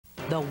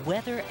The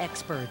weather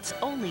experts,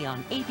 only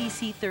on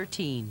ABC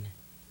 13.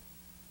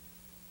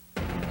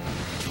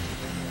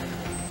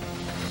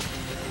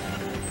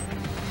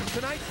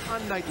 Tonight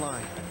on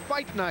Nightline,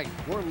 Fight Night.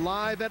 We're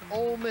live at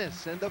Ole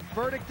Miss, and the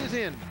verdict is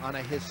in on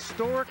a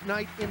historic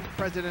night in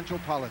presidential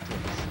politics.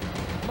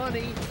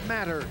 Money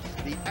matters.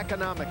 The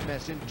economic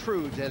mess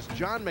intrudes as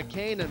John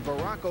McCain and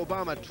Barack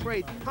Obama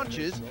trade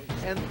punches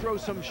and throw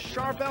some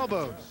sharp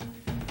elbows.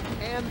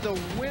 And the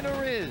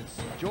winner is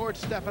George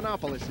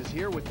Stephanopoulos is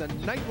here with the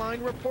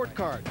Nightline report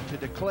card to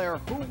declare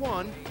who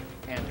won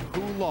and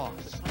who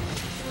lost.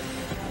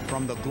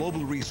 From the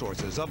global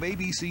resources of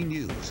ABC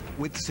News,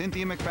 with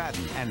Cynthia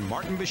McFadden and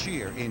Martin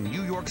Bashir in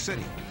New York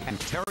City, and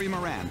Terry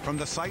Moran from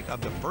the site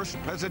of the first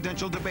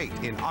presidential debate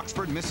in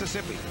Oxford,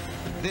 Mississippi.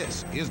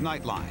 This is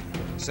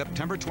Nightline,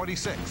 September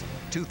 26,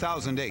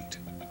 2008.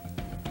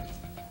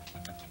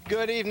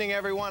 Good evening,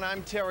 everyone.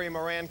 I'm Terry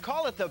Moran.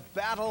 Call it the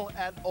Battle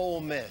at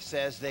Ole Miss.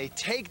 As they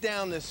take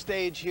down the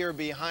stage here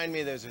behind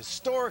me, there's a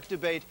historic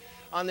debate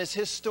on this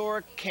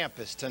historic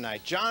campus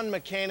tonight. John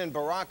McCain and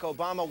Barack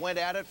Obama went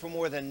at it for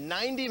more than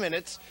 90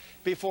 minutes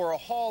before a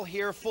hall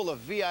here full of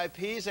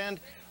VIPs and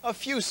a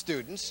few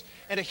students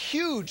and a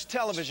huge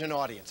television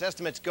audience.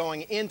 Estimates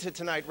going into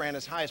tonight ran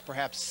as high as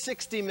perhaps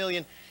 60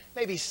 million,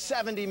 maybe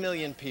 70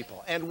 million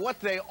people. And what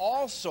they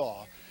all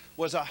saw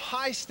was a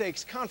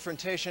high-stakes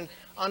confrontation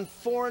on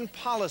foreign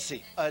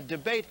policy, a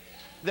debate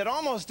that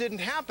almost didn't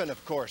happen,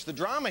 of course. The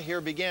drama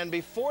here began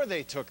before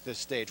they took the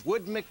stage.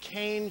 Would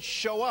McCain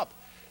show up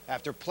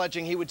after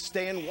pledging he would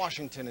stay in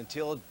Washington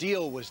until a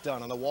deal was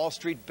done on the Wall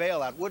Street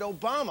bailout? Would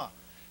Obama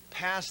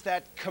pass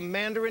that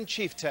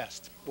commander-in-chief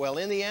test? Well,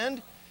 in the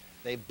end,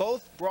 they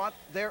both brought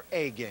their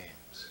A games.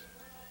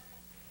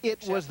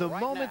 It was the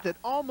moment that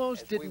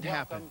almost didn't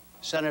happen.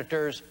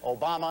 Senators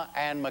Obama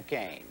and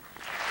McCain.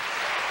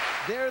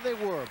 There they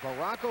were,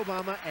 Barack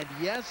Obama and,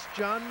 yes,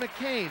 John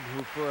McCain,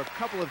 who for a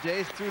couple of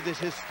days threw this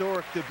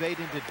historic debate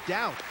into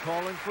doubt,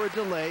 calling for a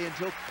delay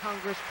until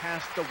Congress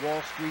passed the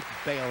Wall Street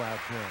bailout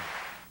bill.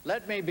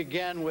 Let me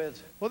begin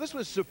with... Well, this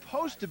was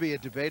supposed to be a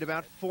debate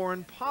about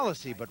foreign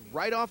policy, but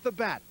right off the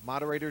bat,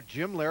 moderator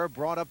Jim Lehrer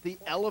brought up the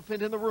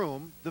elephant in the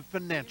room, the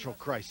financial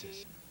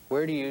crisis.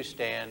 Where do you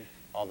stand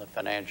on the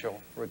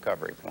financial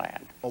recovery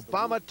plan?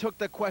 Obama took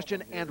the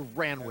question and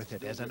ran with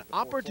it as an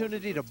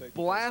opportunity to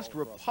blast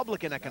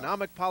Republican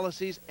economic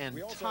policies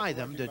and tie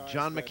them to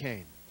John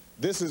McCain.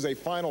 This is a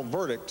final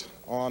verdict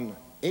on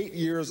 8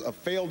 years of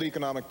failed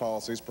economic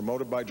policies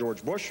promoted by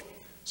George Bush,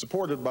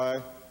 supported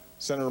by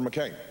Senator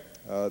McCain.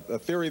 A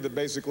theory that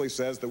basically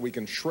says that we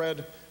can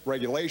shred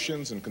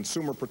regulations and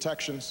consumer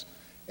protections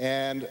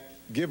and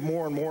give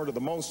more and more to the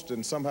most,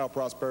 and somehow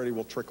prosperity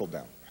will trickle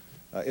down.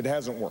 It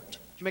hasn't worked.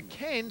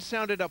 McCain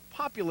sounded a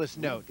populist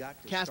note,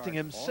 casting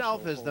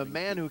himself as the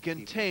man who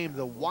can tame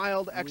the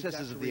wild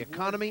excesses of the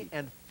economy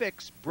and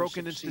fix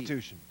broken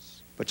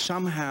institutions. But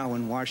somehow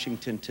in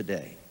Washington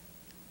today,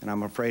 and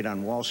I'm afraid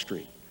on Wall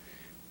Street,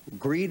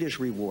 greed is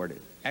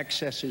rewarded,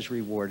 excess is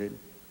rewarded,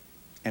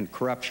 and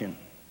corruption,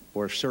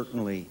 or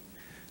certainly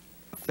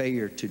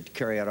failure to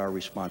carry out our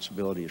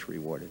responsibility, is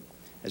rewarded.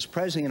 As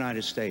President of the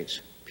United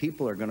States,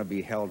 people are going to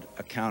be held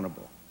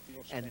accountable.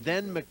 And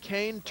then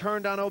McCain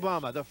turned on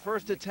Obama, the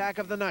first attack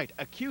of the night,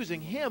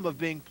 accusing him of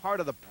being part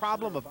of the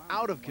problem of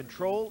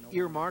out-of-control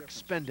earmark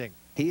spending.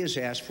 He has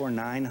asked for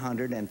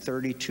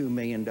 $932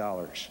 million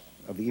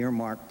of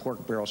earmarked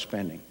pork barrel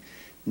spending,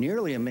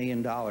 nearly $1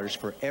 million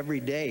for every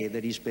day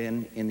that he's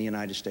been in the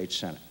United States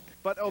Senate.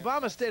 But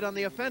Obama stayed on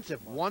the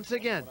offensive once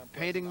again,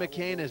 painting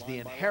McCain as the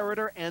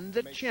inheritor and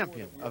the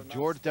champion of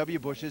George W.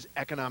 Bush's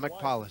economic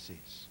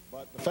policies.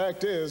 But the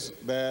fact is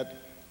that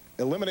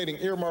eliminating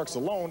earmarks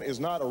alone is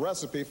not a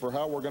recipe for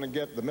how we're going to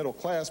get the middle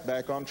class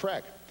back on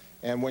track.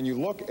 And when you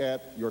look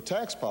at your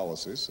tax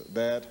policies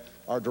that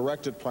are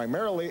directed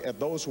primarily at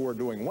those who are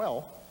doing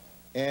well,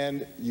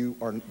 and you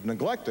are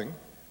neglecting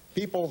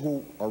people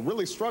who are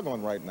really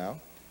struggling right now,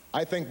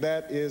 I think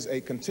that is a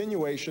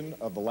continuation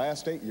of the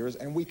last 8 years,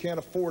 and we can't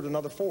afford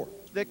another 4.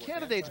 The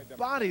candidate's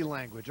body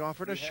language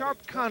offered a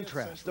sharp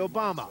contrast.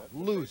 Obama,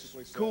 loose,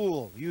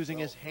 cool, using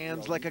his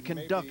hands like a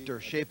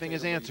conductor, shaping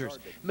his answers.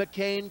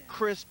 McCain,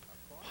 crisp,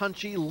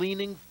 punchy,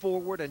 leaning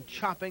forward and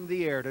chopping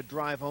the air to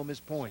drive home his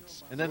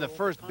points. And then the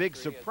first big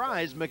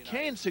surprise,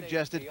 McCain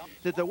suggested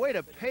that the way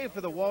to pay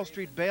for the Wall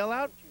Street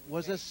bailout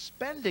was a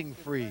spending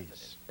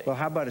freeze. Well,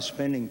 how about a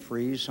spending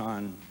freeze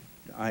on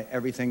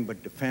everything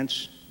but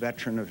defense,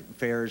 veteran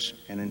affairs,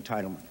 and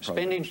entitlement programs?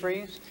 Spending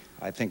freeze?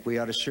 I think we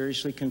ought to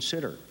seriously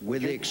consider,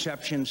 with the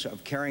exceptions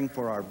of caring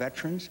for our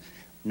veterans,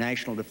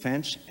 national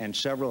defense, and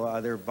several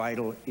other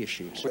vital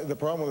issues. The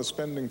problem with a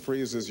spending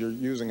freeze is you're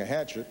using a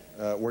hatchet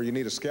where you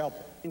need a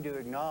scalpel. To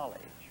acknowledge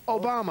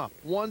Obama,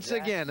 once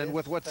again, and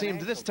with what seemed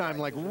this time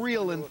like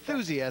real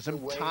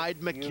enthusiasm, tied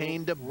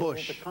McCain to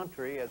Bush.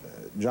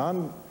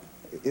 John,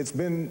 it's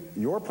been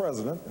your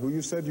president, who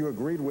you said you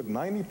agreed with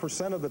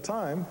 90% of the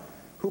time,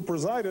 who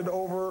presided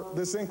over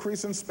this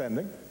increase in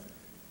spending,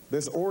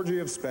 this orgy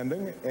of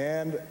spending,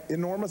 and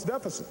enormous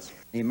deficits.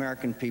 The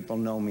American people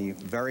know me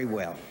very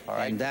well,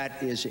 and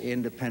that is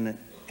independent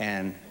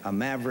and a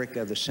maverick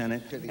of the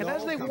Senate. And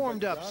as they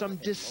warmed up, some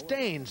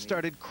disdain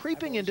started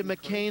creeping into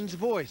McCain's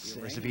voice,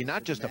 as if he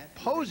not just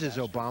opposes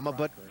Obama,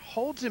 but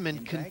holds him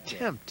in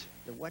contempt.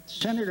 What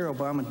Senator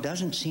Obama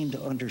doesn't seem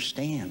to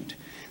understand,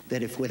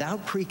 that if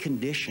without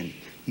precondition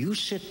you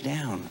sit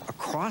down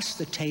across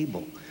the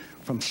table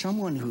from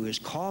someone who has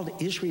called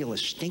Israel a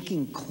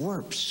stinking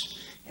corpse,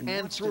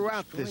 and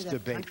throughout this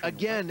debate,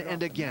 again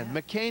and again,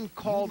 McCain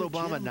called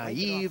Obama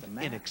naive,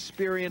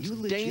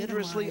 inexperienced,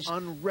 dangerously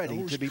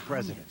unready to be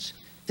president.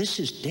 This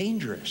is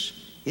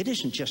dangerous. It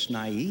isn't just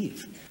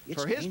naive.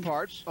 For his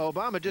part,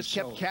 Obama just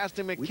kept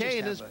casting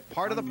McCain as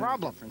part of the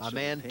problem, a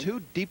man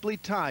too deeply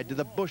tied to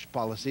the Bush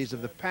policies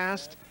of the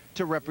past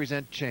to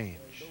represent change.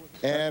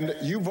 And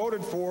you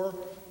voted for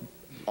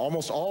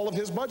almost all of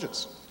his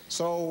budgets.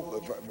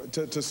 So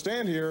to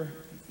stand here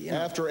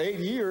after 8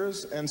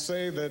 years and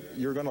say that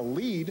you're going to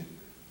lead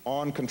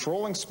on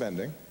controlling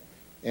spending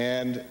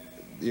and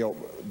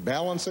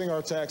balancing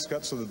our tax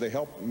cuts so that they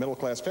help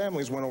middle-class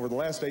families, when over the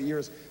last 8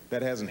 years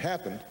that hasn't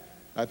happened,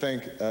 I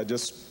think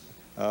is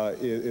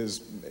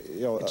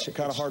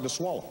kind of hard to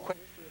swallow.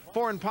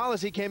 Foreign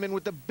policy came in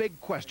with the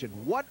big question: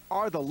 what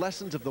are the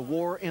lessons of the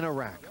war in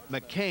Iraq?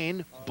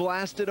 McCain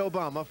blasted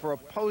Obama for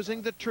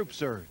opposing the troop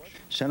surge.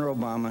 Senator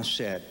Obama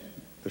said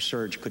the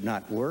surge could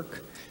not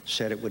work,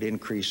 said it would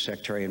increase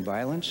sectarian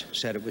violence,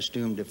 said it was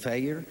doomed to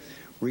failure.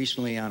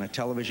 Recently on a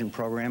television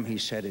program, he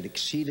said it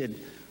exceeded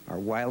our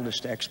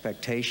wildest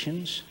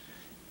expectations.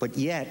 But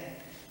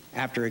yet,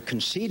 after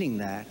conceding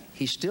that,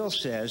 he still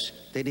says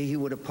that he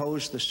would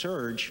oppose the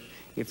surge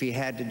if he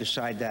had to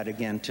decide that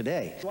again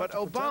today. But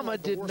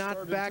Obama did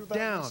not back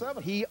down.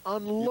 He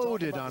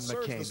unloaded on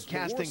McCain,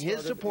 casting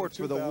his support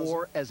for the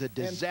war as a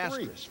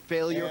disastrous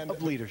failure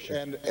of leadership.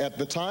 And at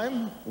the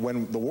time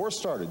when the war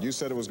started, you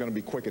said it was going to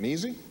be quick and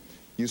easy.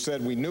 You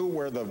said we knew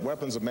where the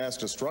weapons of mass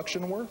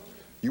destruction were.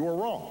 You were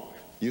wrong.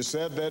 You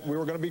said that we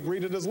were going to be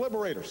greeted as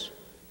liberators.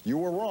 You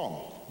were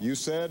wrong. You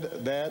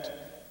said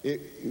that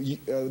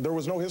there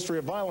was no history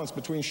of violence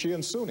between Shia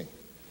and Sunni,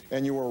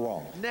 and you were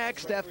wrong.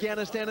 Next,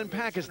 Afghanistan and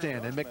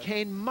Pakistan, and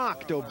McCain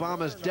mocked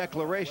Obama's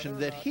declaration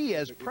that he,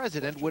 as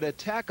president, would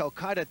attack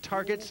al-Qaeda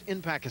targets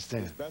in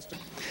Pakistan.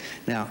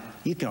 Now,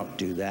 you don't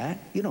do that.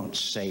 You don't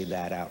say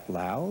that out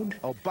loud.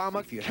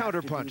 Obama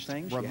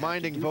counterpunched,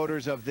 reminding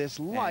voters of this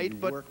light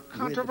but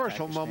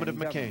controversial moment of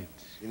McCain.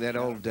 That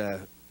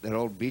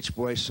old Beach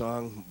Boys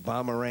song,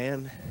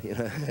 Bomberan,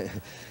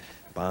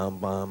 bomb,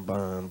 bomb,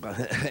 bomb, bomb.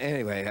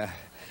 Anyway,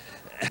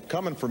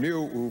 coming from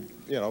you, who,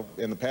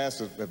 in the past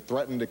have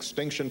threatened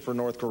extinction for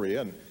North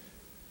Korea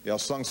and,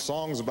 sung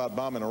songs about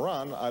bombing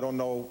Iran, I don't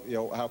know,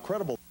 how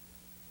credible.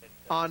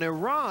 On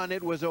Iran,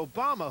 it was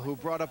Obama who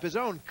brought up his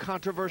own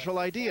controversial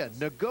idea: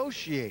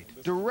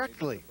 negotiate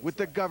directly with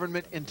the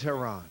government in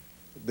Tehran.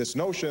 This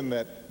notion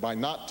that by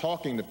not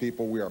talking to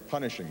people we are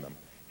punishing them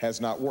has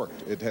not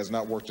worked. It has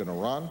not worked in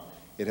Iran.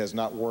 It has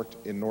not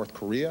worked in North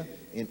Korea.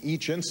 In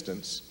each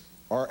instance,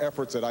 our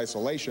efforts at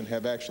isolation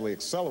have actually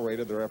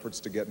accelerated their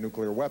efforts to get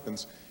nuclear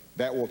weapons.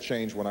 That will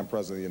change when I'm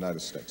president of the United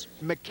States.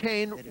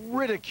 McCain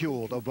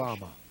ridiculed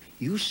Obama.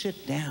 You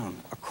sit down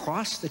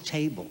across the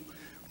table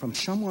from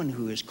someone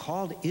who has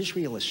called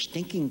Israel a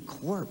stinking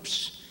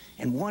corpse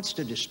and wants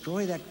to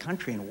destroy that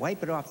country and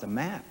wipe it off the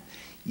map.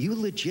 You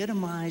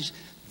legitimize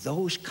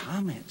those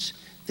comments.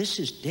 This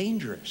is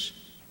dangerous.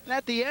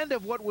 At the end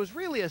of what was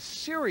really a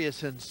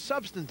serious and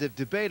substantive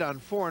debate on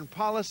foreign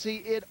policy,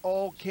 it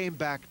all came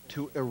back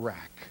to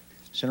Iraq.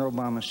 Senator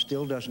Obama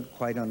still doesn't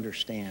quite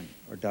understand,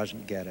 or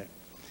doesn't get it,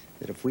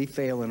 that if we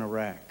fail in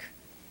Iraq,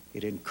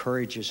 it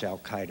encourages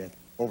al-Qaeda.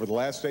 Over the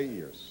last 8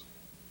 years,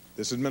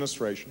 this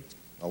administration,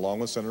 along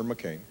with Senator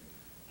McCain,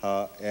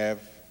 have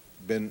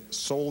been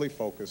solely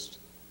focused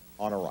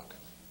on Iraq.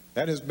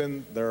 That has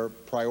been their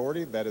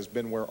priority. That has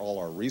been where all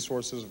our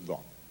resources have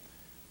gone.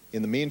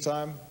 In the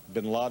meantime,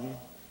 bin Laden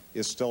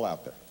is still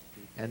out there.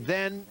 And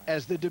then,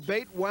 as the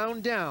debate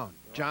wound down,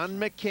 John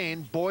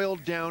McCain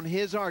boiled down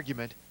his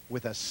argument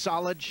with a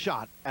solid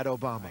shot at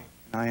Obama.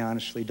 I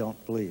honestly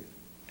don't believe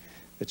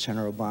that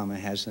Senator Obama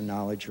has the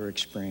knowledge or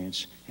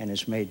experience and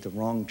has made the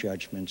wrong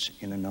judgments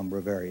in a number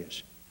of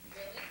areas.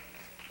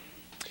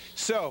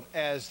 So,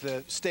 as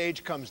the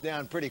stage comes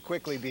down pretty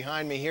quickly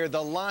behind me here,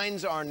 the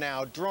lines are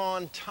now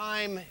drawn.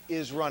 Time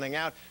is running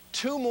out.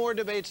 2 more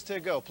debates to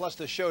go, plus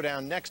the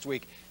showdown next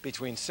week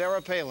between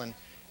Sarah Palin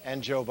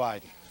and Joe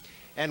Biden.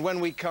 And when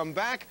we come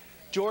back,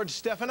 George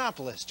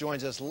Stephanopoulos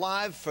joins us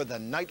live for the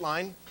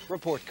Nightline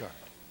Report Card.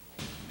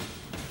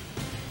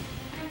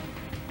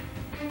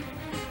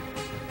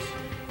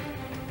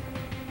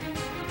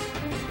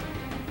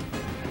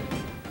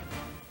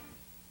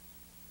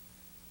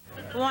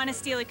 Want to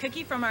steal a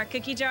cookie from our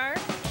cookie jar?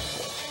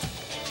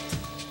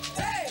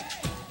 Hey!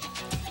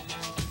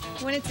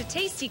 When it's a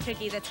tasty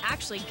cookie that's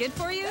actually good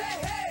for you,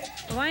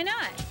 why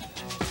not?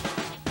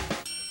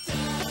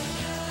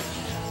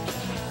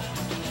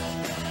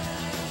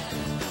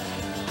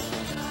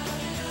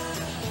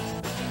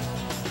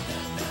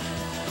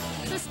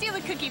 So steal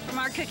a cookie from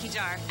our cookie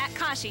jar at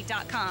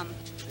Kashi.com.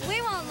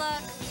 We won't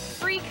look.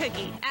 Free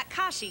cookie at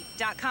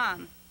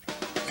Kashi.com.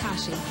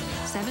 Kashi,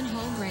 7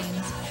 whole grains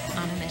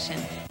on a mission.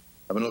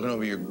 I've been looking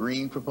over your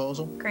green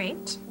proposal.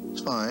 Great.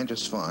 It's fine,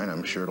 just fine.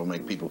 I'm sure it'll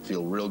make people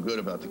feel real good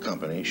about the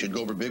company. You should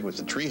go over big with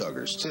the tree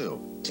huggers,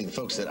 too. See, the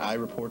folks that I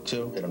report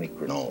to, they don't eat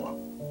granola.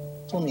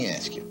 So let me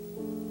ask you,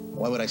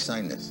 why would I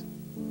sign this?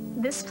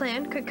 This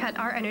plan could cut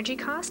our energy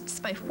costs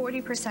by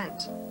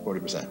 40%.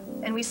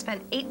 40%. And we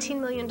spent $18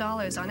 million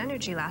on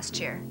energy last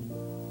year.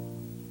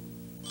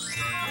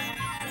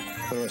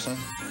 What do I sign?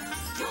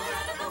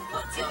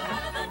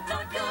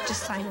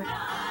 Just sign it.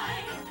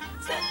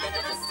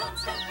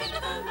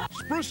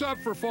 Spruce up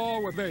for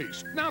fall with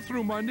Ace. Now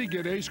through Monday,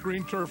 get Ace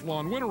Green Turf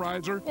Lawn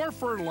Winterizer or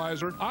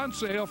Fertilizer on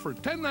sale for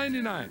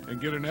 $10.99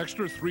 and get an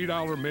extra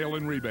 $3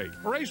 mail-in rebate.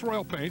 Or Ace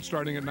Royal Paint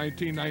starting at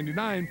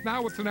 $19.99,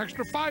 now with an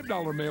extra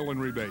 $5 mail-in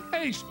rebate.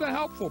 Ace, the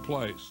helpful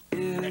place.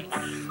 It's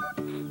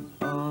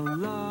a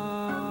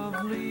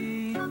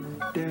lovely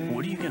day.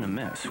 What are you going to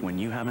miss when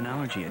you have an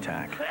allergy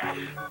attack?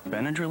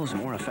 Benadryl is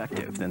more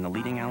effective than the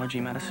leading allergy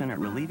medicine at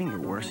relieving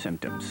your worst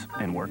symptoms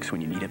and works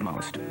when you need it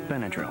most.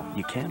 Benadryl,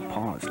 you can't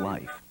pause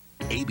life.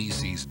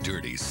 ABC's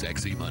Dirty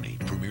Sexy Money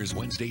premieres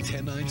Wednesday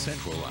 10/9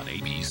 Central on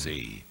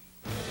ABC.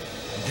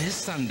 This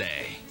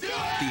Sunday,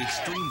 the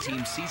Extreme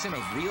Team season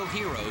of Real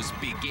Heroes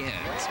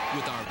begins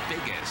with our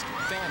biggest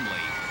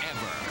family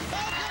ever.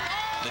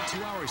 The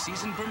 2-hour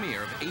season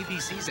premiere of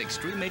ABC's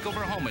Extreme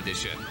Makeover Home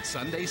Edition,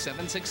 Sunday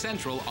 7/6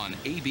 Central on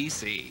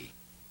ABC.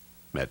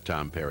 Met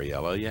Tom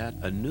Perriello yet?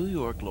 A New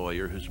York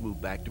lawyer who's moved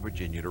back to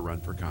Virginia to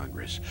run for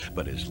Congress,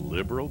 but his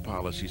liberal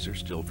policies are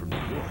still from New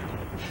York.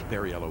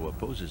 Perriello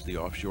opposes the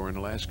offshore and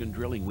Alaskan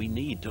drilling we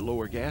need to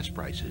lower gas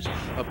prices,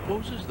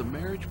 opposes the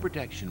Marriage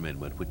Protection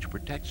Amendment, which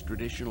protects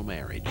traditional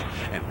marriage,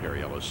 and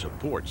Perriello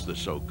supports the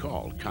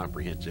so-called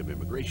comprehensive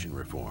immigration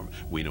reform.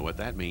 We know what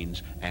that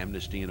means: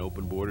 amnesty and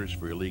open borders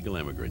for illegal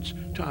immigrants.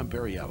 Tom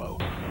Perriello,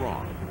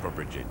 wrong for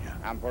Virginia.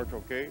 I'm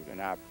Virtual Coot,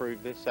 and I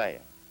approve this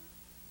sale.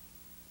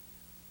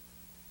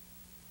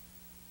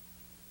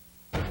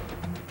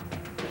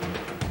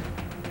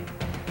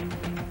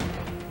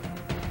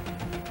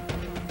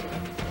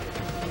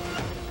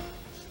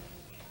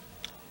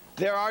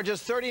 There are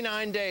just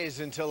 39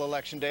 days until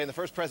Election Day, and the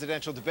first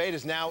presidential debate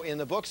is now in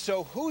the books.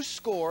 So who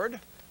scored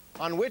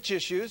on which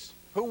issues?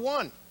 Who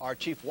won? Our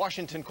chief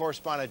Washington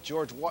correspondent,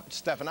 George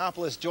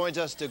Stephanopoulos, joins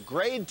us to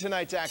grade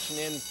tonight's action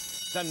in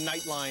the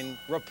Nightline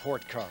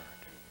report card.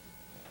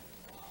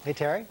 Hey,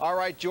 Terry. All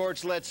right,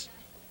 George, how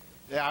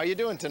are you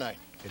doing tonight?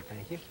 Good,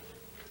 thank you.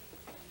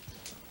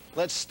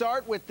 Let's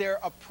start with their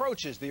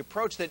approaches, the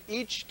approach that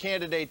each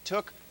candidate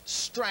took.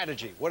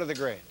 Strategy. What are the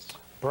grades?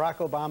 Barack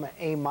Obama,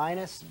 A-,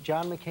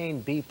 John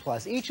McCain, B+.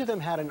 Each of them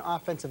had an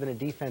offensive and a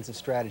defensive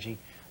strategy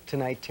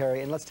tonight,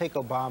 Terry. And let's take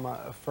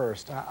Obama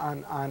first.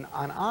 On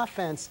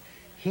offense,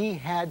 he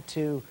had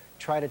to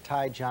try to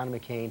tie John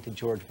McCain to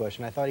George Bush,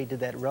 and I thought he did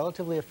that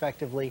relatively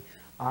effectively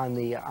on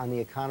the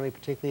economy,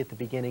 particularly at the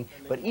beginning.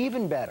 But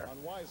even better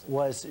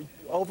was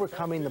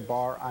overcoming the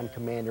bar on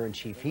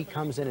Commander-in-Chief. He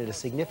comes in at a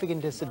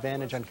significant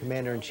disadvantage on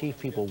Commander-in-Chief.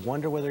 People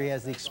wonder whether he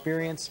has the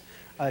experience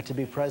to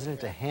be president,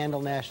 to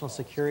handle national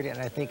security, and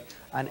I think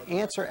on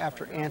answer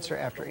after answer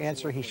after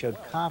answer, he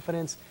showed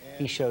confidence,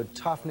 he showed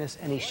toughness,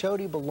 and he showed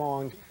he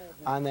belonged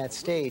on that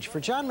stage. For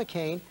John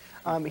McCain,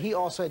 he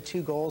also had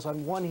 2 goals.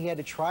 On one, he had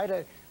to try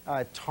to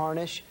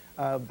tarnish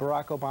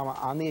Barack Obama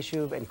on the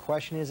issue and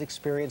question his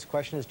experience,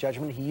 question his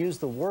judgment. He used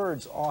the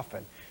words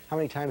often. How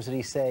many times did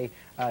he say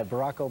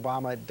Barack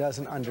Obama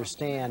doesn't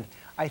understand?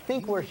 I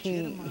think where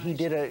he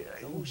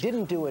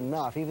didn't do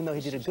enough, even though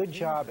he did a good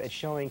job at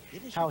showing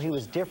how he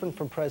was different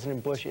from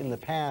President Bush in the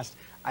past,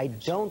 I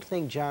don't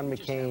think John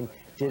McCain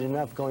did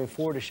enough going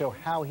forward to show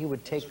how he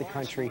would take the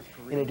country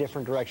in a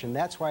different direction.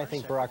 That's why I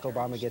think Barack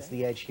Obama gets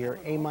the edge here.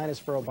 A-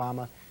 for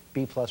Obama,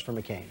 B+ for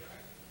McCain.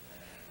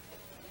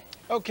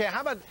 Okay,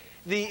 how about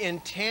the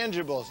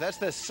intangibles? That's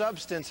the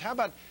substance. How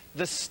about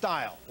the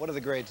style? What are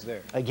the grades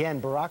there?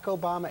 Again, Barack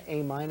Obama,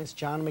 A-,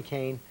 John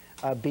McCain,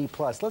 B+.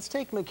 Let's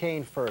take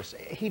McCain first.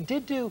 He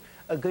did do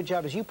a good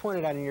job. As you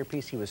pointed out in your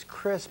piece, he was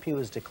crisp, he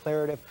was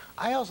declarative.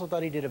 I also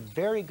thought he did a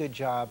very good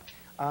job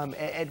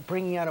at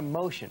bringing out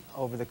emotion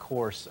over the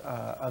course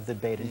of the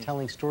debate and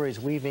telling stories,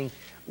 weaving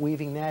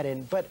that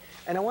in.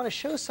 And I want to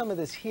show some of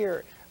this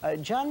here.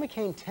 John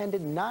McCain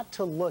tended not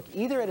to look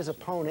either at his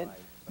opponent,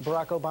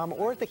 Barack Obama,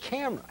 or at the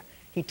camera.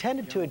 He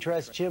tended to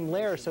address Jim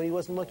Lehrer, so he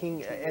wasn't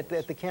looking at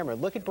the camera.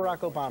 Look at Barack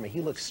Obama.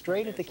 He looked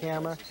straight at the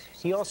camera.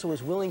 He also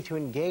was willing to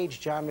engage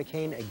John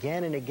McCain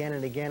again and again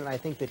and again, and I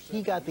think that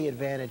he got the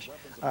advantage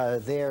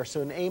there.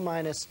 So an A-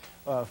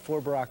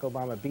 for Barack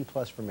Obama, B+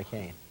 for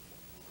McCain.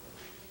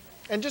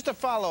 And just to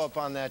follow up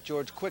on that,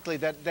 George, quickly,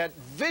 that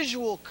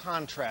visual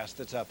contrast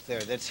that's up there,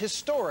 that's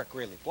historic,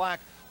 really. Black,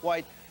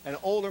 white, an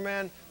older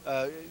man,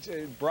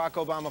 Barack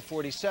Obama,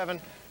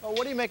 47.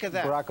 What do you make of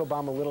that? Barack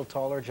Obama a little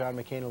taller, John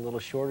McCain a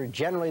little shorter.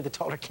 Generally, the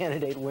taller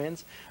candidate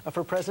wins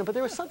for president. But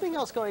there was something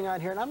else going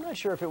on here, and I'm not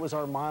sure if it was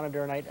our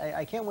monitor, and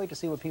I can't wait to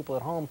see what people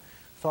at home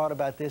thought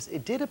about this.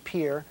 It did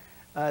appear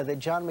that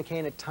John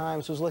McCain at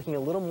times was looking a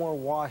little more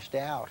washed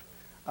out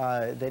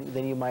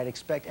than you might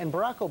expect. And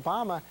Barack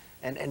Obama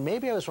and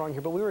maybe I was wrong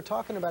here, but we were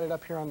talking about it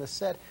up here on the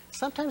set.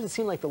 Sometimes it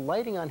seemed like the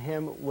lighting on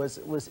him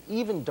was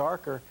even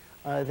darker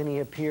than he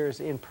appears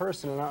in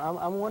person, and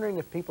I'm wondering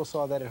if people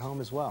saw that at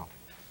home as well.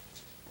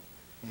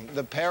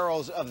 The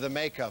perils of the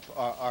makeup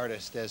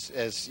artist,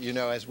 as you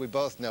know, as we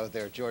both know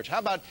there, George. How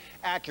about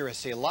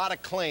accuracy? A lot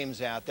of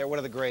claims out there. What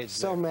are the grades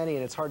So there? many,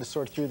 and it's hard to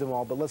sort through them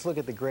all, but let's look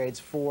at the grades.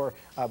 For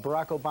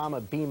Barack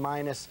Obama, B-,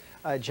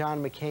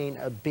 John McCain,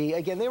 a B.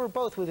 Again, they were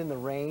both within the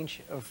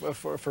range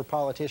for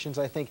politicians.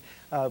 I think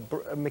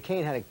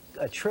McCain had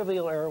a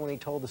trivial error when he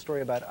told the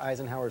story about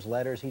Eisenhower's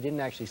letters. He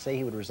didn't actually say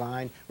he would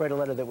resign, write a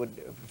letter that would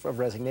of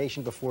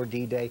resignation before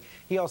D-Day.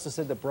 He also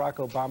said that Barack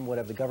Obama would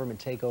have the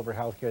government take over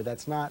health care.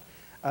 That's not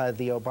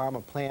the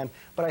Obama plan.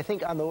 But I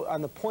think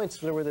on the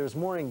points where there was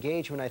more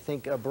engagement, I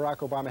think Barack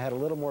Obama had a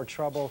little more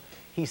trouble.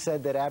 He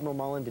said that Admiral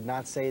Mullen did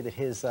not say that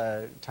his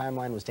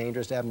timeline was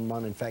dangerous. Admiral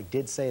Mullen, in fact,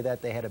 did say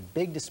that. They had a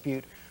big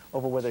dispute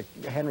over whether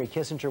Henry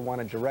Kissinger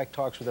wanted direct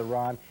talks with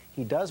Iran.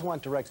 He does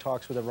want direct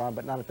talks with Iran,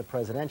 but not at the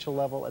presidential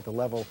level, at the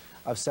level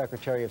of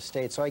Secretary of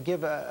State. So I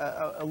give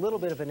a little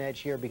bit of an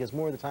edge here because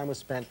more of the time was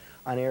spent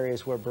on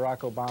areas where Barack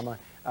Obama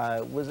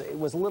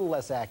was a little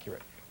less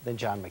accurate than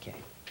John McCain.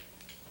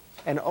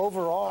 And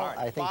overall, right,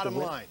 I think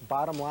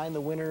bottom line, the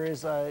winner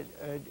is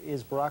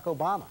Barack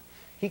Obama.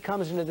 He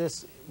comes into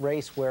this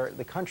race where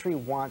the country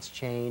wants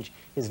change.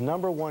 His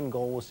 #1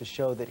 goal was to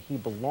show that he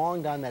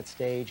belonged on that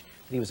stage,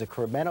 that he was a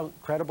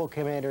credible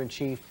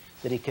commander-in-chief,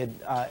 that he could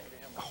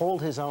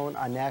hold his own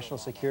on national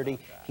security.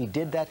 He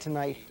did that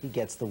tonight. He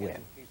gets the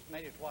win. He's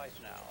made it twice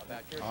now.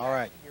 About your All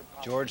right.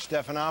 George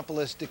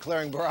Stephanopoulos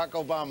declaring Barack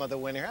Obama the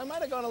winner. I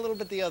might have gone a little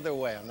bit the other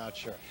way. I'm not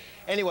sure.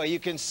 Anyway, you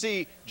can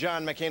see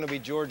John McCain will be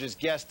George's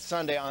guest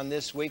Sunday on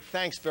This Week.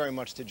 Thanks very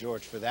much to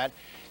George for that.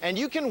 And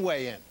you can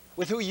weigh in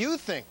with who you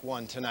think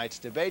won tonight's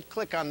debate.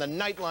 Click on the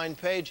Nightline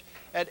page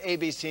at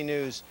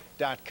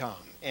abcnews.com.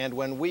 And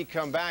when we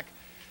come back,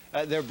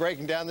 they're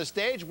breaking down the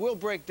stage. We'll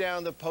break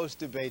down the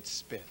post-debate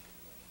spin.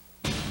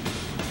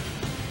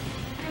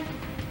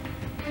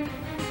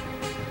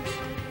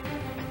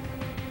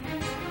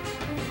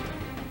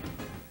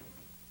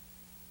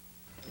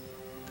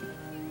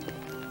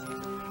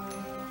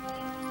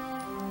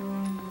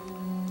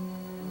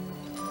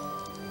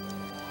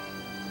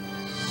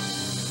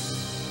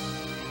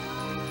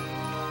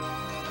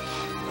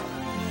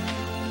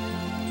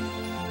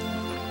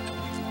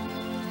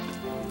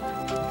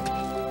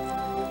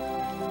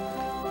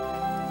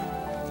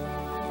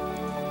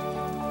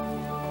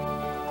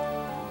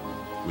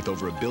 With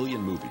over 1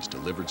 billion movies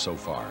delivered so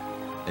far,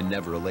 and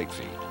never a late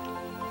fee.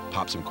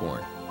 Pop some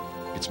corn.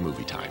 It's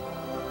movie time.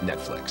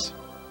 Netflix.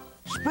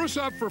 Spruce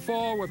up for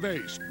fall with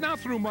Ace. Now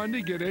through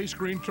Monday, get Ace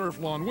Green Turf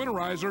Lawn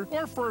Winterizer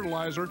or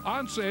Fertilizer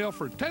on sale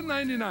for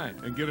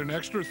 $10.99 and get an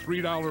extra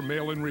 $3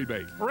 mail-in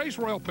rebate. Or Ace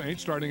Royal Paint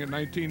starting at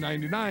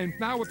 $19.99,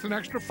 now with an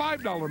extra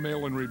 $5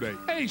 mail-in rebate.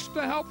 Ace,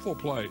 the helpful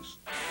place.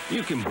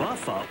 You can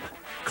buff up,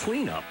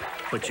 clean up,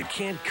 but you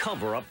can't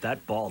cover up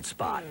that bald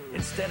spot.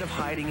 Instead of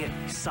hiding it,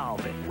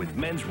 solve it with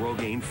Men's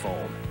Rogaine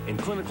Foam. In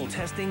clinical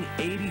testing,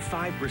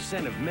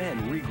 85% of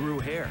men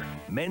regrew hair.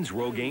 Men's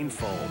Rogaine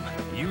Foam.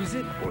 Use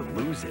it or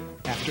lose it.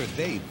 After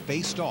they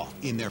faced off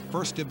in their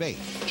first debate,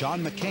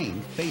 John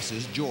McCain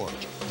faces George.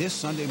 This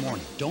Sunday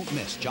morning, don't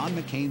miss John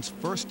McCain's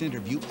first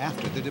interview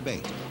after the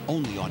debate.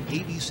 Only on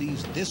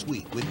ABC's This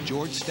Week with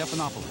George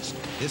Stephanopoulos.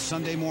 This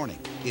Sunday morning,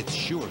 it's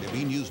sure to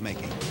be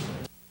newsmaking.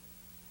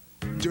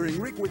 During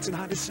Rick Whitson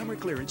Honda's summer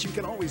clearance, you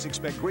can always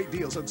expect great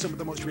deals on some of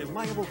the most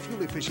reliable,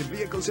 fuel-efficient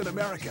vehicles in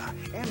America.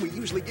 And we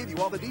usually give you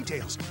all the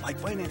details, like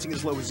financing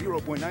as low as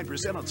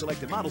 0.9% on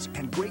selected models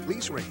and great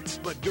lease rates.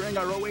 But during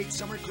our 08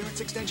 summer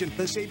clearance extension,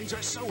 the savings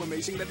are so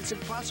amazing that it's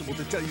impossible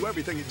to tell you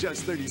everything in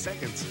just 30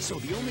 seconds. So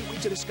the only way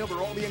to discover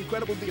all the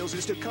incredible deals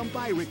is to come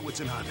by Rick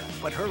Whitson Honda.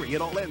 But hurry,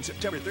 it all ends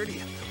September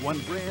 30th. One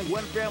brand,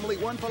 one family,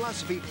 one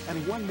philosophy,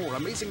 and one more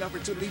amazing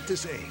opportunity to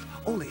save.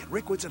 Only at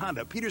Rick Whitson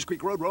Honda, Peters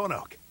Creek Road,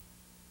 Roanoke.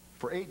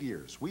 For 8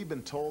 years, we've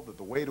been told that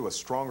the way to a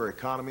stronger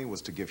economy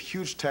was to give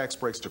huge tax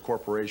breaks to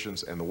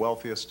corporations and the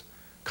wealthiest,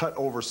 cut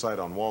oversight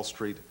on Wall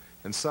Street,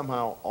 and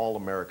somehow all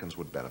Americans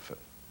would benefit.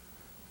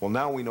 Well,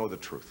 now we know the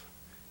truth.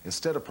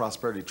 Instead of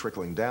prosperity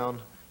trickling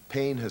down,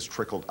 pain has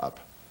trickled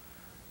up.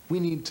 We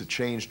need to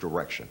change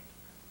direction.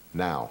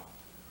 Now.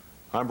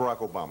 I'm Barack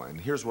Obama, and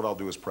here's what I'll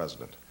do as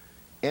president.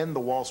 End the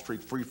Wall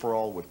Street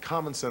free-for-all with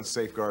common-sense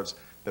safeguards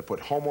that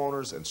put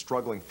homeowners and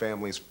struggling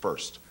families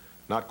first,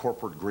 not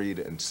corporate greed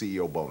and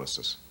CEO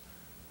bonuses.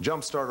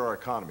 Jumpstart our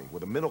economy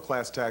with a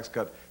middle-class tax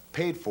cut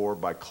paid for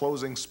by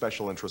closing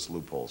special interest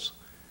loopholes.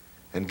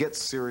 And get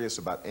serious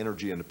about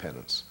energy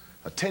independence,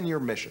 a 10-year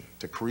mission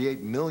to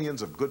create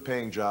millions of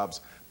good-paying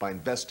jobs by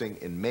investing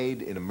in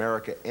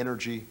made-in-America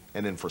energy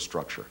and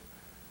infrastructure.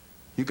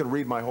 You can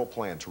read my whole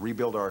plan to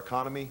rebuild our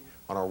economy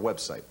on our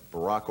website,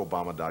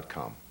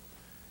 barackobama.com.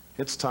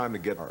 It's time to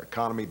get our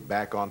economy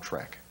back on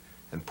track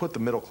and put the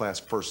middle class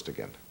first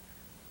again.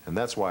 And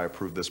that's why I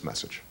approve this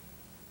message.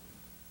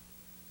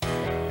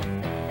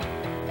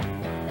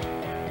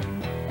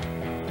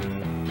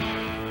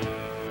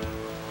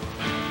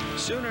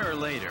 Sooner or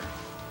later,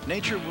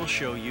 nature will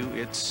show you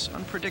its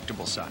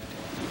unpredictable side.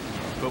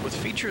 But with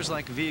features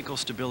like Vehicle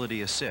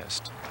Stability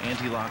Assist,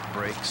 anti-lock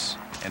brakes,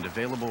 and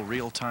available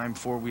real-time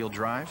four-wheel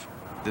drive,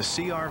 the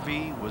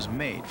CR-V was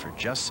made for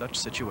just such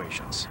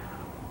situations.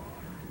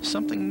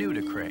 Something new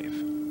to crave,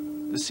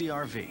 the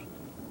CR-V.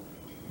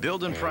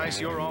 Build and price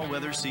your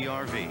all-weather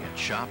CR-V at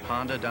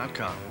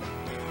shophonda.com.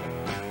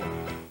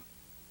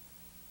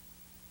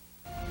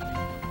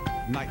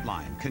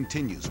 Nightline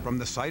continues from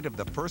the site of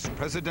the first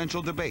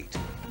presidential debate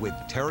with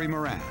Terry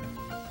Moran.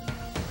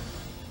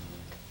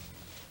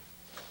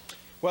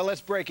 Well,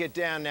 let's break it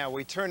down now.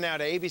 We turn now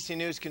to ABC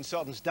News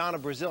consultants Donna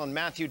Brazil and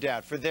Matthew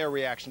Dowd for their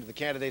reaction to the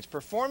candidates'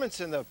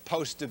 performance in the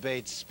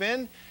post-debate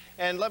spin.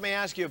 And let me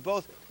ask you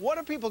both, what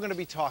are people going to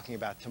be talking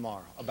about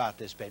tomorrow about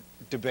this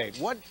debate?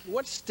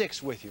 What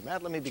sticks with you?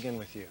 Matt, let me begin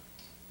with you.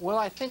 Well,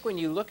 I think when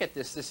you look at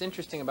this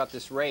interesting about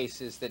this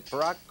race is that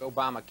Barack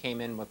Obama came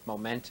in with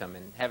momentum,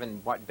 and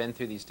having been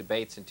through these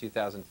debates in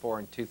 2004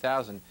 and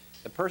 2000,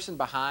 the person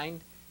behind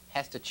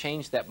has to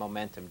change that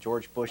momentum.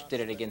 George Bush did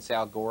it against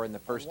Al Gore in the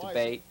first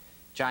debate.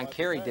 John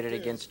Kerry did it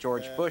against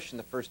George Bush in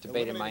the first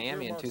debate in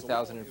Miami in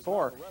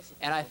 2004.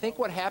 And I think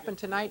what happened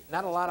tonight,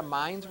 not a lot of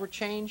minds were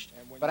changed,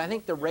 but I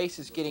think the race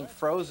is getting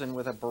frozen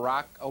with a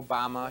Barack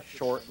Obama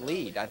short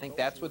lead. I think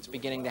that's what's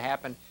beginning to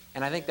happen,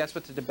 and I think that's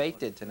what the debate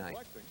did tonight.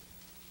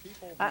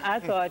 I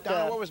thought...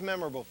 Donna, what was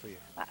memorable for you?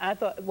 I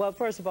thought, well,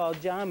 first of all,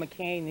 John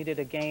McCain needed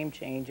a game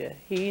changer.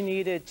 He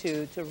needed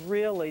to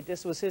really,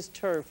 this was his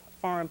turf,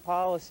 foreign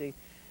policy.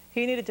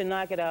 He needed to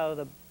knock it out of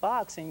the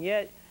box, and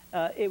yet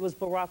it was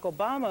Barack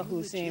Obama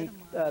who seemed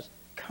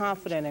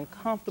confident and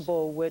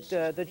comfortable with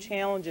the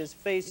challenges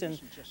facing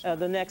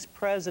the next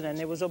president.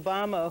 It was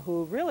Obama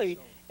who really,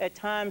 at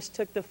times,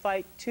 took the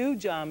fight to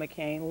John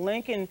McCain,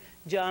 linking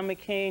John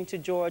McCain to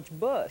George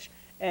Bush.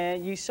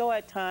 And you saw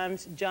at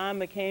times John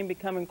McCain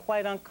becoming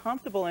quite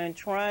uncomfortable and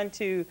trying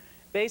to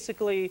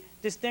basically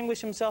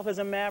distinguish himself as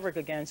a maverick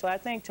again. So I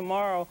think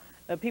tomorrow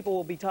people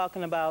will be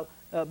talking about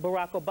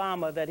Barack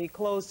Obama, that he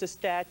closed the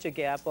stature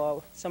gap,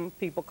 or some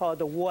people call it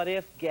the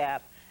what-if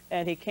gap,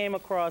 and he came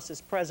across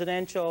as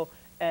presidential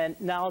and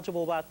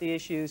knowledgeable about the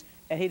issues,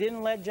 and he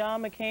didn't let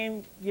John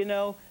McCain, you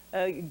know,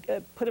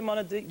 put him on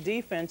a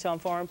defense on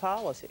foreign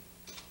policy.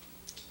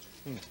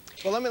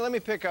 Well, let me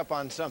pick up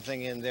on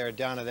something in there,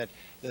 Donna, that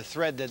the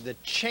thread, that the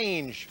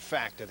change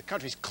factor, the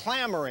country's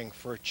clamoring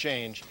for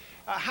change.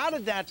 How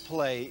did that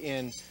play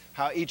in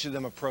how each of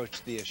them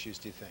approached the issues,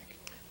 do you think?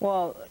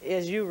 Well,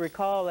 as you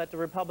recall, at the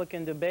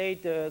Republican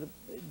debate,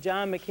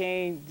 John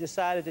McCain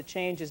decided to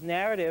change his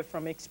narrative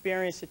from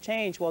experience to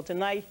change. Well,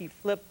 tonight he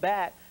flipped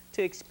back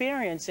to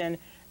experience and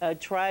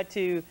tried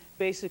to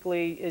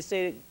basically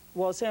say,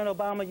 well, Senator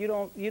Obama, you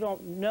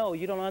don't know,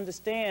 you don't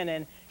understand.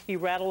 And he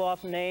rattled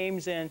off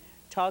names and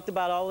talked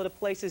about all of the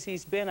places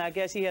he's been. I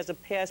guess he has a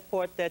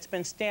passport that's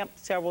been stamped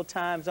several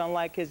times,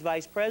 unlike his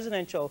vice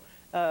presidential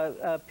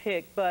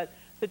pick. But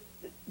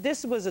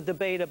this was a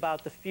debate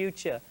about the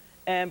future.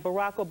 And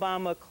Barack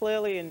Obama,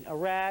 clearly in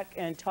Iraq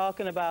and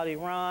talking about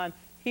Iran,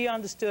 he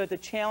understood the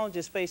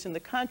challenges facing the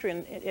country.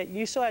 And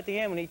you saw at the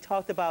end when he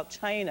talked about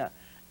China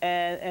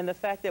and the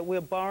fact that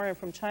we're borrowing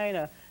from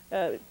China,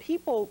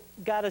 people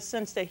got a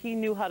sense that he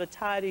knew how to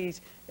tie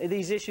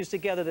these issues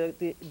together,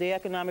 the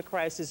economic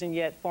crisis and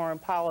yet foreign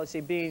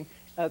policy being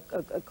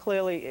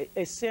clearly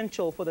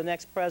essential for the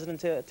next president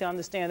to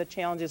understand the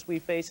challenges we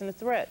face and the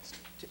threats.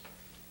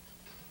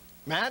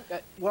 Matt?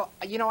 Well,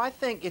 you know, I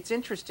think it's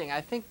interesting. I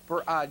think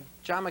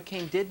John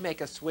McCain did make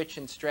a switch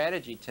in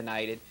strategy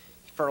tonight.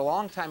 For a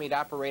long time, he'd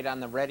operate on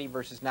the ready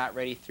versus not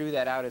ready, threw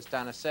that out, as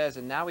Donna says,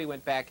 and now he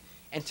went back.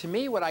 And to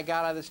me, what I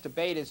got out of this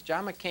debate is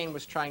John McCain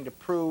was trying to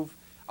prove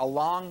a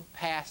long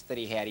past that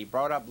he had. He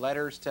brought up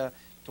letters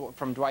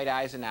from Dwight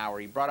Eisenhower.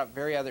 He brought up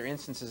very other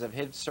instances of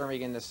him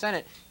serving in the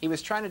Senate. He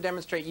was trying to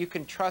demonstrate you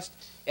can trust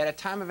at a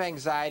time of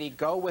anxiety,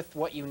 go with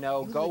what you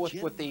know, go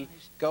with what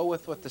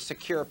the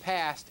secure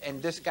past,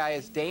 and this guy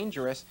is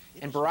dangerous.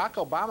 And Barack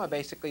Obama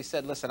basically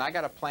said, listen, I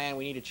got a plan,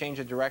 we need to change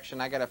the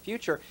direction, I got a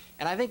future.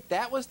 And I think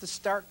that was the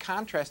stark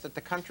contrast that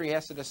the country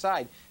has to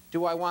decide.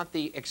 Do I want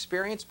the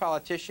experienced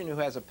politician who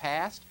has a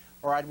past,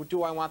 or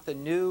do I want the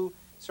new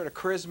sort of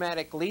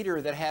charismatic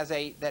leader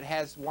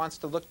that wants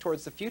to look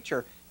towards the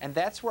future? And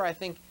that's where I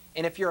think,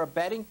 and if you're a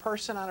betting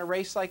person on a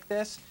race like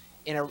this,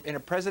 in a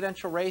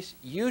presidential race,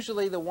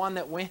 usually the one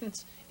that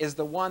wins is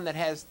the one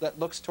that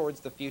looks towards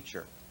the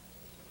future.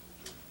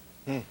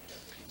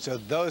 So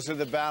those are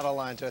the battle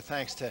lines. Our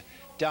thanks to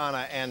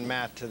Donna and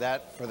Matt for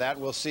that.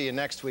 We'll see you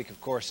next week,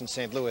 of course, in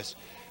St. Louis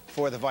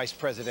for the vice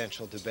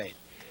presidential debate.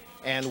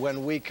 And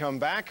when we come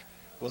back,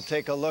 we'll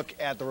take a look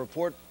at the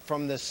report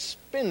from the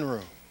spin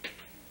room.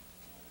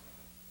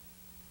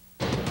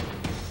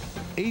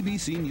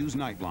 ABC News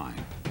Nightline,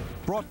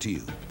 brought to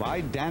you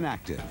by Dan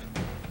Active.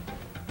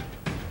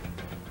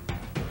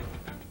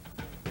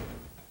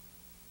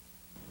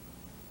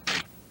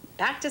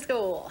 Back to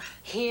school.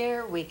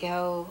 Here we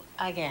go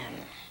again.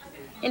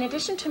 In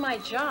addition to my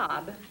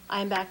job,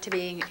 I'm back to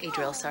being a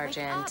drill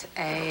sergeant,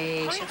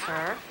 a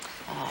chauffeur,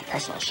 a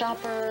personal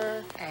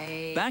shopper,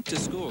 a... Back to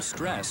school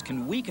stress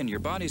can weaken your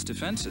body's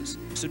defenses.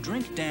 So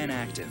drink Dan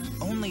Active.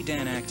 Only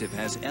Dan Active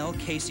has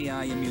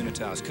L-Casein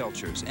immunitas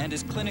cultures and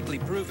is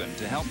clinically proven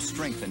to help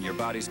strengthen your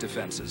body's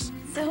defenses.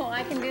 So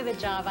I can do the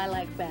job I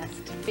like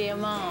best, be a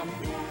mom.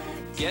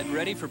 Get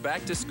ready for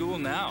back to school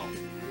now.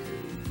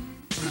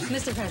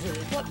 Mr.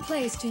 President, what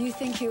place do you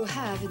think you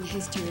have in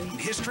history?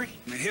 History?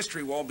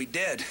 History will all be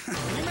dead. You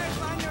may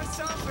find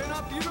yourself in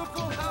a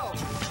beautiful house.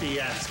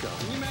 Fiasco.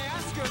 You may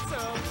ask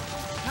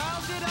yourself,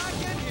 how did I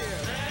get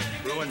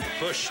here? Ruined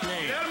Bush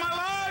name. Dead my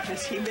life!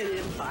 Has he been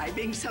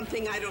imbibing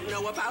something I don't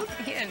know about?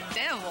 Yeah,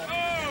 devil.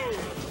 Oh!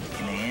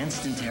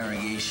 Enhanced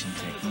interrogation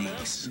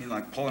techniques. You mean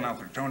like pulling out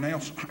their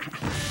toenails?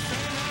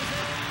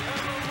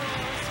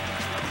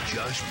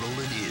 Josh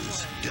Brolin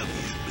is W.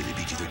 Rated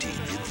PG-13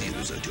 in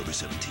theaters October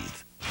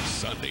 17th.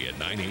 Sunday at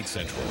 9/8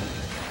 Central.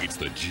 It's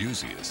the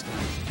juiciest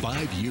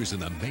 5 years in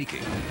the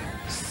making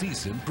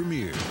season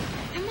premiere.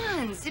 Come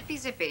on, zippy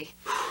zippy.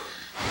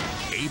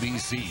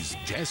 ABC's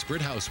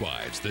Desperate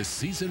Housewives. The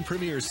season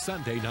premiere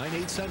Sunday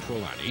 9/8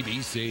 Central on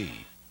ABC.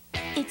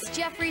 It's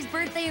Jeffrey's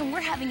birthday and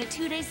we're having a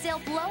 2-day sale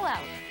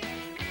blowout.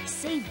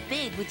 Save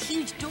big with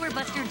huge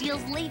doorbuster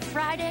deals late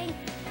Friday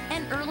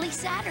and early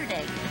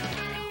Saturday.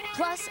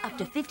 Plus, up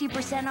to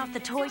 50% off the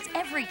toys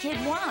every kid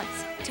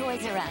wants.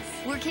 Toys R Us,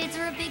 where kids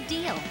are a big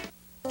deal.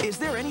 Is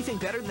there anything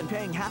better than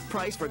paying half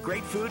price for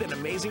great food and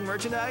amazing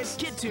merchandise?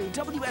 Get to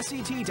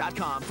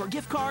WSET.com for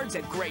gift cards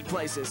at great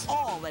places,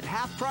 all at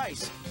half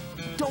price.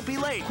 Don't be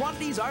late.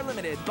 Quantities are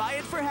limited. Buy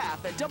it for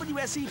half at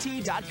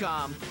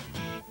WSET.com.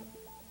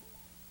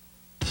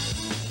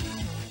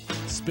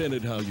 Spin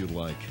it how you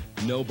like.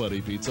 Nobody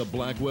beats a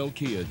Blackwell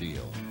Kia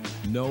deal.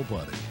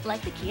 Nobody.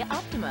 Like the Kia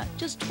Optima,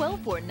 just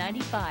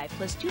 $12,495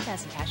 plus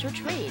 2,000 cash or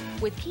trade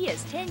with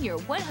Kia's 10-year,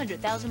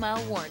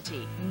 100,000-mile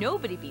warranty.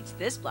 Nobody beats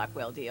this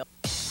Blackwell deal.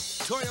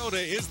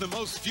 Toyota is the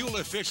most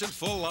fuel-efficient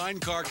full-line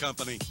car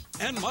company.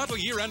 And model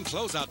year-end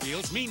closeout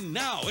deals mean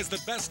now is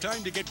the best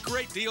time to get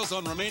great deals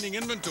on remaining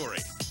inventory.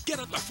 Get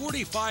up to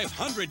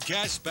 $4,500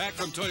 cash back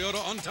from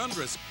Toyota on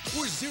Tundras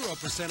or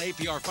 0%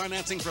 APR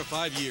financing for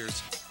 5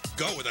 years.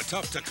 Go with a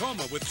tough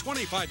Tacoma with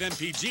 25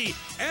 MPG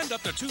and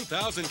up to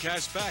 $2,000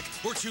 cash back,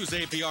 or choose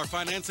APR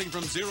financing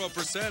from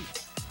 0%.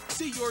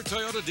 See your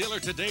Toyota dealer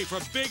today for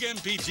big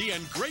MPG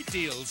and great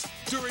deals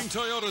during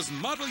Toyota's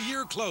model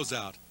year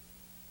closeout.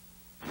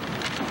 Can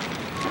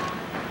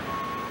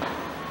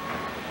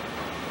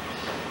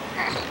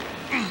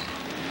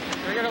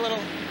I get a little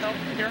help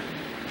here?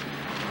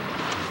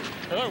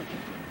 Hello.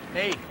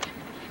 Hey.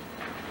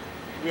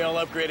 We all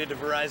upgraded to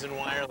Verizon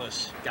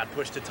Wireless. Got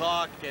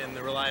push-to-talk and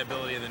the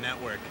reliability of the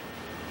network.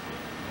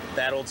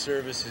 That old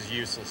service is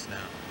useless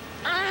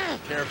now.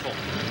 Careful.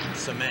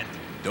 Cement.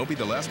 Don't be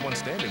the last one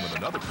standing with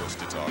another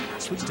push-to-talk.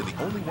 Switch to the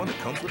only one that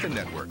comes with a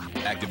network.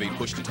 Activate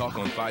push-to-talk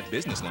on 5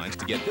 business lines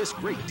to get this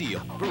great deal.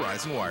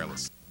 Verizon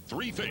Wireless.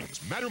 3 things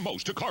matter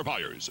most to car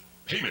buyers: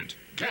 payment,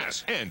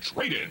 gas, and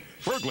trade-in.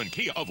 Berglund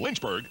Kia of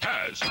Lynchburg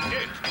has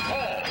it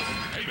all.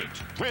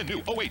 Payment. Brand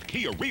new 08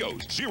 Kia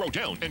Rios, 0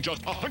 down and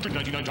just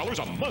 $199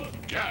 a month.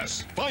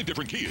 Gas. 5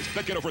 different Kias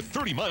that get over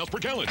 30 miles per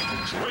gallon.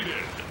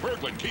 Trade-in.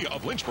 Berglund Kia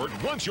of Lynchburg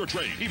wants your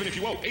trade, even if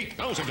you owe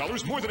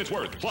 $8,000 more than it's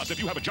worth. Plus, if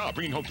you have a job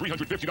bringing home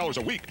 $350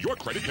 a week, your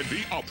credit can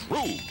be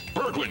approved.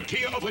 Berglund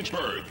Kia of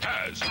Lynchburg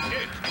has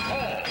it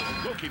all.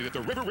 Located at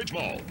the River Ridge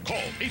Mall.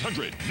 Call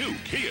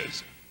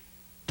 800-NEW-KIAs.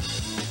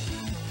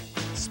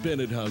 Spin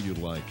it how you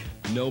like.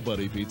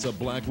 Nobody beats a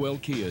Blackwell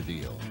Kia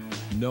deal.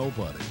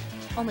 Nobody.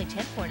 Only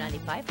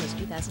 $10,495 plus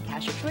 2,000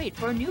 cash or trade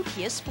for a new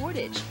Kia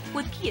Sportage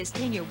with Kia's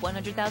 10-year,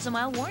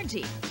 100,000-mile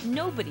warranty.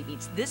 Nobody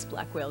beats this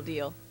Blackwell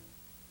deal.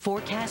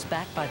 Forecast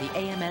backed by the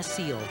AMS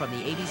seal from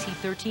the ABC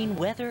 13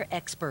 weather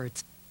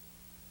experts.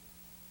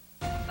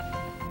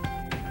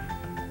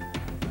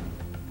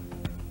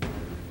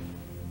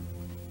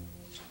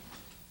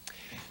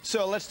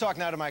 So let's talk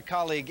now to my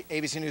colleague,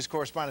 ABC News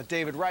correspondent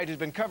David Wright, who's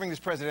been covering this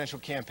presidential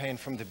campaign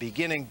from the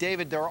beginning.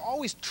 David, there are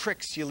always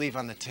tricks you leave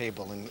on the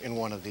table in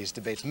one of these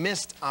debates,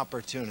 missed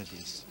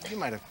opportunities. You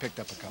might have picked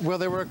up a couple. Well,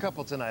 there were a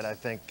couple tonight, I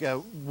think.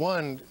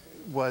 One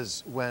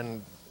was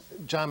when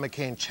John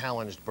McCain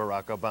challenged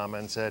Barack Obama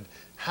and said,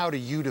 how do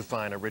you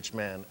define a rich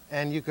man?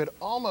 And you could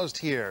almost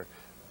hear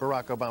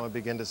Barack Obama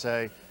begin to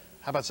say,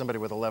 how about somebody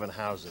with 11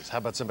 houses? How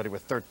about somebody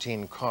with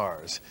 13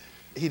 cars?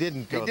 He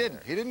didn't go there.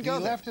 He didn't go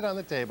there. He left it on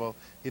the table.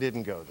 He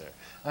didn't go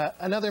there.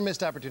 Another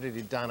missed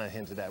opportunity Donna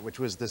hinted at,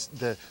 which was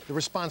the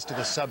response to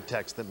the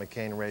subtext that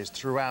McCain raised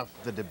throughout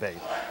the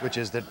debate, which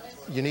is that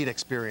you need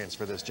experience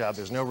for this job.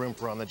 There's no room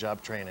for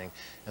on-the-job training.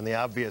 And the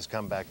obvious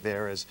comeback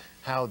there is,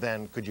 how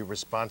then could you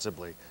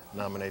responsibly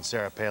nominate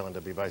Sarah Palin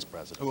to be vice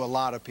president. Who a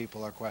lot of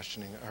people are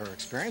questioning her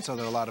experience,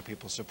 although a lot of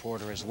people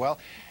support her as well.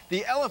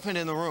 The elephant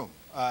in the room,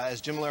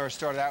 as Jim Lehrer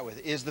started out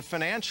with, is the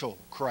financial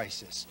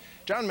crisis.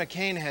 John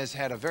McCain has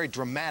had a very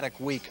dramatic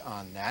week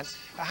on that.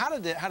 How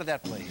did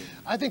that play here?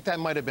 I think that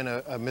might have been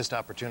a missed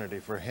opportunity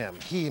for him.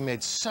 He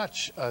made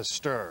such a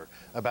stir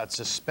about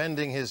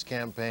suspending his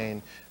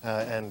campaign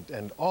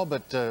and all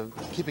but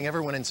keeping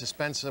everyone in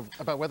suspense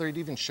about whether he'd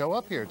even show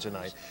up here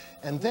tonight.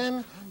 And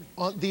then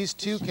these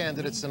two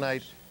candidates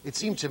tonight, it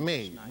seemed to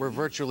me, were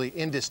virtually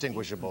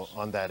indistinguishable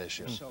on that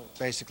issue.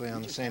 Basically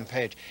on the same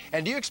page.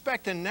 And do you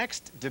expect the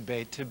next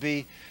debate to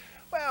be,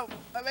 well,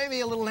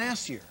 maybe a little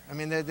nastier? I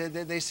mean,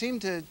 they seem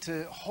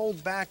to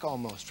hold back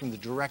almost from the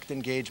direct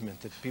engagement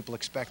that people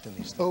expect in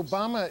these things.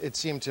 Obama, it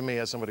seemed to me,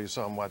 as somebody who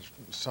saw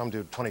him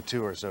do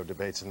 22 or so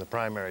debates in the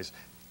primaries,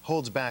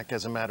 holds back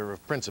as a matter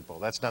of principle.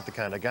 That's not the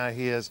kind of guy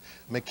he is.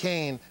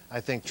 McCain, I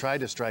think,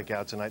 tried to strike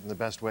out tonight in the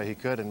best way he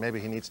could, and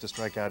maybe he needs to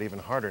strike out even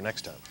harder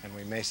next time. And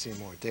we may see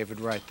more. David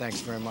Wright,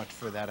 thanks very much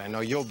for that. I know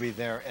you'll be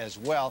there as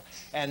well.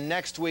 And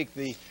next week,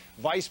 the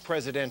vice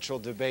presidential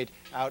debate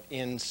out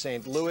in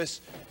St.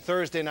 Louis.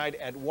 Thursday night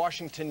at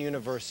Washington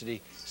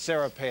University,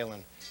 Sarah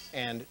Palin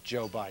and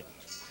Joe Biden.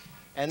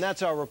 And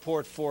that's our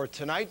report for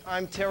tonight.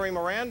 I'm Terry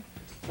Moran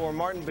for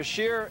Martin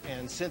Bashir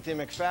and Cynthia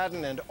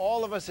McFadden and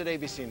all of us at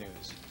ABC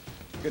News.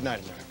 Good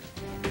night, America.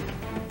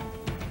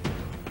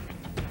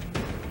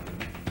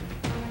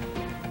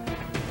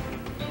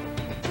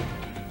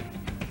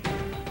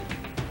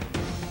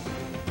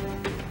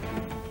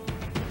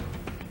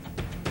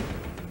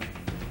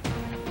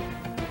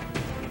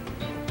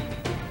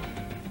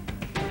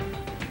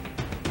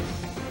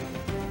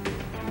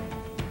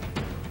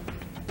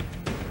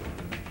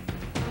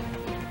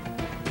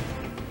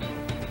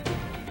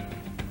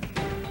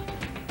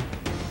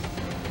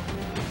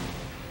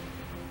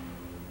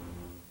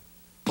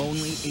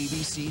 Only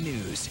ABC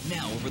News.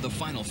 Now over the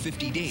final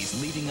 50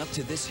 days leading up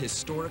to this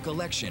historic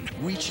election,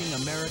 reaching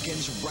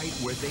Americans right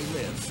where they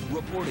live.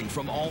 Reporting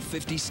from all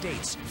 50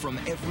 states, from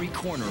every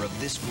corner of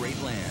this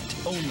great land.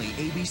 Only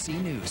ABC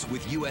News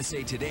with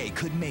USA Today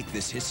could make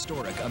this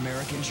historic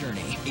American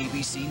journey.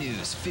 ABC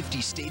News,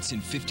 50 states in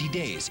 50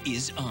 days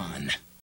is on.